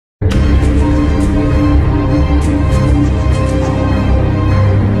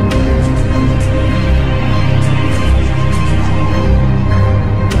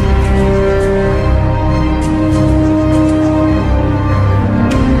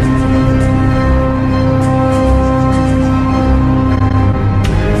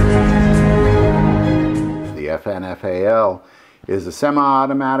is a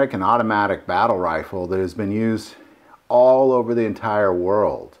semi-automatic and automatic battle rifle that has been used all over the entire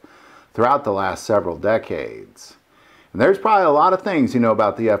world throughout the last several decades. And there's probably a lot of things you know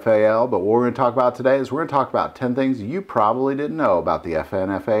about the FAL, but what we're going to talk about today is we're going to talk about 10 things you probably didn't know about the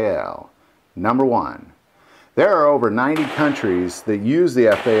FN FAL. Number 1. There are over 90 countries that use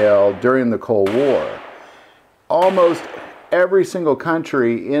the FAL during the Cold War. Almost every single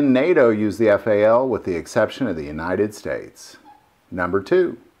country in NATO used the FAL with the exception of the United States. Number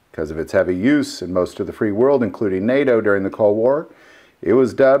 2. Because of its heavy use in most of the free world, including NATO during the Cold War, it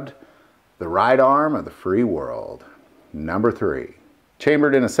was dubbed the right arm of the free world. Number 3.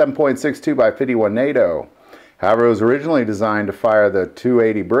 Chambered in a 7.62 by 51 NATO. However, it was originally designed to fire the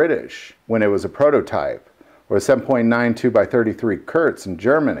 280 British when it was a prototype, or a 7.92 by 33 Kurz in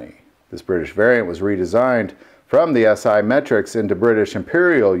Germany. This British variant was redesigned from the SI metrics into British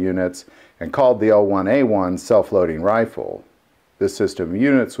Imperial units and called the L1A1 self-loading rifle. This system of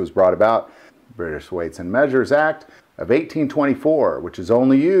units was brought about by the British Weights and Measures Act of 1824, which is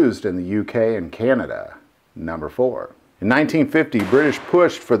only used in the UK and Canada. Number 4. In 1950, British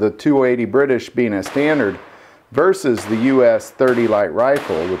pushed for the 280 British being a standard versus the US 30 light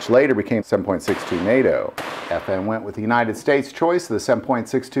rifle, which later became 7.62 NATO. FN went with the United States' choice of the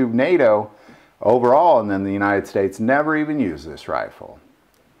 7.62 NATO overall, and then the United States never even used this rifle.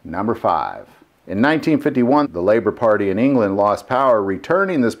 Number 5. In 1951, the Labour Party in England lost power,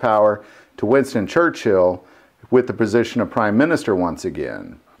 returning this power to Winston Churchill with the position of Prime Minister once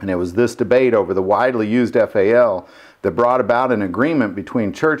again. And it was this debate over the widely used FAL that brought about an agreement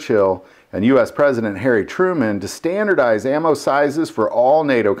between Churchill and U.S. President Harry Truman to standardize ammo sizes for all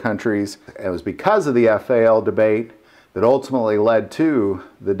NATO countries. And it was because of the FAL debate that ultimately led to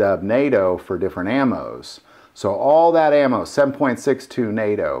the dub NATO for different ammos. So all that ammo, 7.62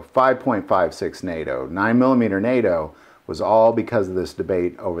 NATO, 5.56 NATO, 9mm NATO, was all because of this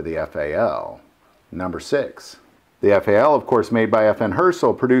debate over the FAL. Number 6. The FAL, of course, made by FN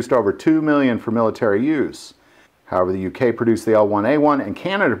Herstal, produced over 2 million for military use. However, the UK produced the L1A1 and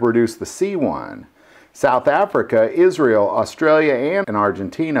Canada produced the C1. South Africa, Israel, Australia, and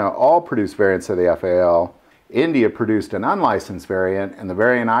Argentina all produced variants of the FAL. India produced an unlicensed variant, and the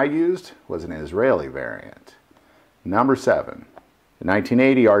variant I used was an Israeli variant. Number 7. In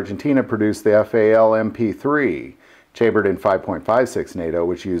 1980, Argentina produced the FAL MP3, chambered in 5.56 NATO,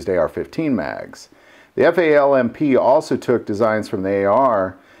 which used AR-15 mags. The FAL MP also took designs from the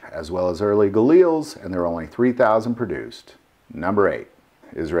AR, as well as early Galils, and there were only 3,000 produced. Number 8.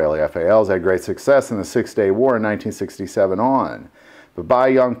 Israeli FALs had great success in the Six-Day War in 1967 on, but by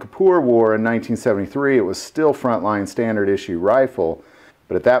Yom Kippur War in 1973, it was still frontline standard issue rifle,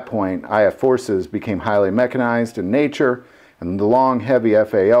 but at that point, IF forces became highly mechanized in nature, and the long, heavy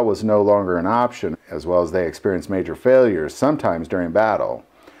FAL was no longer an option, as well as they experienced major failures, sometimes during battle.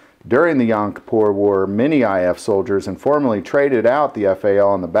 During the Yom Kippur War, many IF soldiers informally traded out the FAL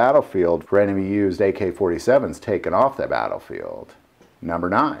on the battlefield for enemy-used AK-47s taken off the battlefield. Number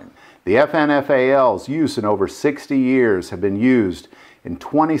 9. The FN FAL's use in over 60 years have been used in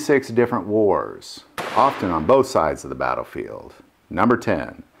 26 different wars, often on both sides of the battlefield. Number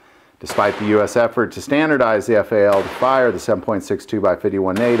 10. Despite the U.S. effort to standardize the FAL to fire the 7.62 by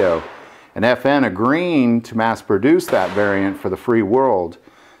 51 NATO, and FN agreeing to mass produce that variant for the free world,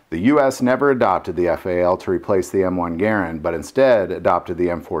 the U.S. never adopted the FAL to replace the M1 Garand, but instead adopted the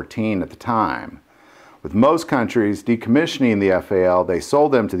M14 at the time. With most countries decommissioning the FAL, they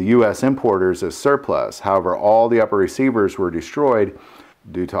sold them to the U.S. importers as surplus. However, all the upper receivers were destroyed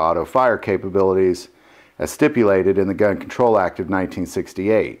due to auto-fire capabilities, as stipulated in the Gun Control Act of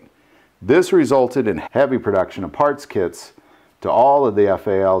 1968. This resulted in heavy production of parts kits to all of the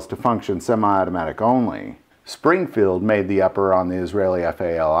FALs to function semi-automatic only. Springfield made the upper on the Israeli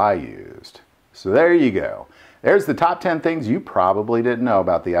FAL I used. So there you go. There's the top 10 things you probably didn't know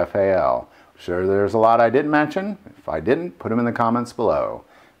about the FAL. I'm sure there's a lot I didn't mention. If I didn't, put them in the comments below.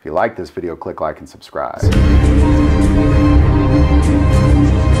 If you like this video, click like and subscribe.